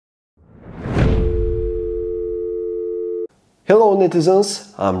Hello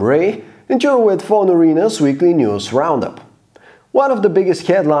netizens, I'm Ray and you're with Phone Arena's weekly news roundup. One of the biggest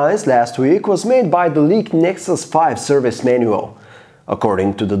headlines last week was made by the leaked Nexus 5 service manual.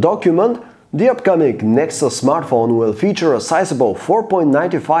 According to the document, the upcoming Nexus smartphone will feature a sizable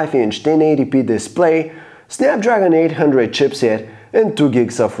 4.95-inch 1080p display, Snapdragon 800 chipset and 2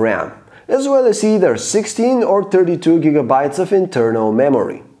 GB of RAM, as well as either 16 or 32 GB of internal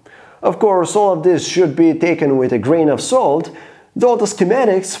memory. Of course, all of this should be taken with a grain of salt, though the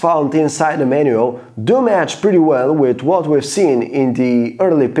schematics found inside the manual do match pretty well with what we've seen in the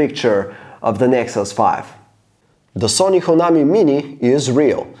early picture of the Nexus 5. The Sony Honami Mini is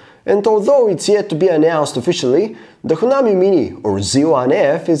real, and although it's yet to be announced officially, the Honami Mini, or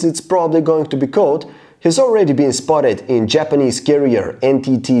Z1F as it's probably going to be called, has already been spotted in Japanese carrier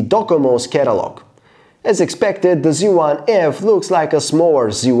NTT Docomo's catalog. As expected, the Z1F looks like a smaller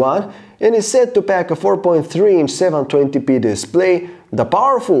Z1 and is said to pack a 4.3-inch 720p display, the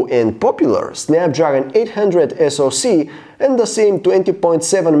powerful and popular Snapdragon 800 SoC, and the same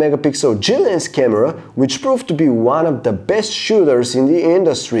 20.7-megapixel G-Lens camera, which proved to be one of the best shooters in the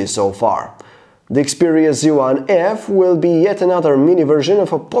industry so far. The Xperia Z1F will be yet another mini version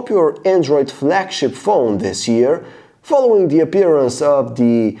of a popular Android flagship phone this year, following the appearance of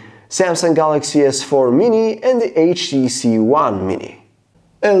the Samsung Galaxy S4 Mini and the HTC One Mini.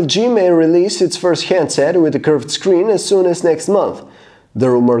 LG may release its first handset with a curved screen as soon as next month. The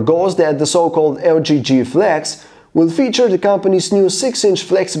rumor goes that the so-called LG G Flex will feature the company's new 6-inch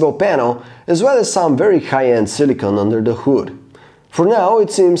flexible panel as well as some very high-end silicon under the hood. For now, it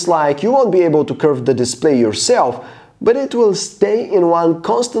seems like you won't be able to curve the display yourself, but it will stay in one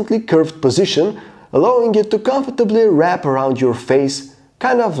constantly curved position, allowing it to comfortably wrap around your face,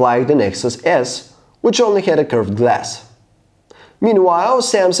 kind of like the Nexus S, which only had a curved glass. Meanwhile,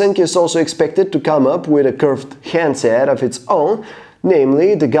 Samsung is also expected to come up with a curved handset of its own,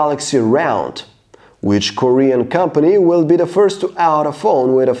 namely the Galaxy Round. Which Korean company will be the first to out a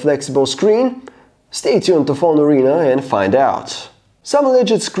phone with a flexible screen? Stay tuned to Phone Arena and find out. Some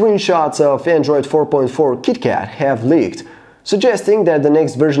alleged screenshots of Android 4.4 KitKat have leaked, suggesting that the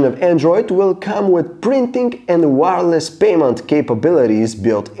next version of Android will come with printing and wireless payment capabilities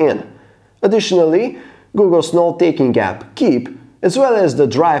built in. Additionally, Google's note-taking app Keep, as well as the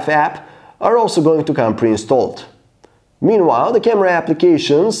Drive app, are also going to come pre-installed. Meanwhile, the camera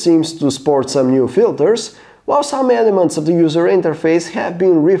application seems to sport some new filters, while some elements of the user interface have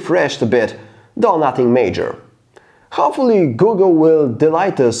been refreshed a bit, though nothing major. Hopefully, Google will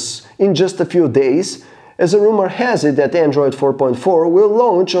delight us in just a few days, as a rumor has it that Android 4.4 will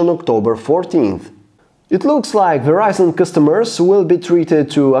launch on October 14th. It looks like Verizon customers will be treated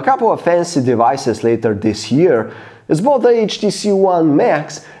to a couple of fancy devices later this year, as both the HTC One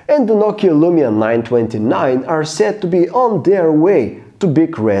Max and the Nokia Lumia 929 are said to be on their way to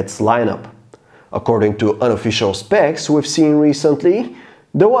Big Red's lineup. According to unofficial specs we've seen recently,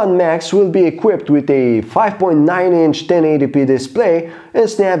 the One Max will be equipped with a 5.9-inch 1080p display and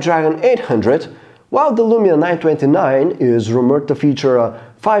Snapdragon 800, while the Lumia 929 is rumored to feature a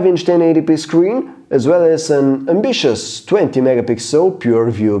 5-inch 1080p screen as well as an ambitious 20-megapixel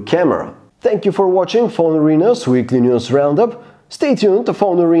pure-view camera. Thank you for watching Phone Arena's weekly news roundup. Stay tuned to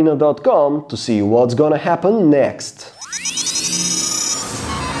phonearena.com to see what's gonna happen next.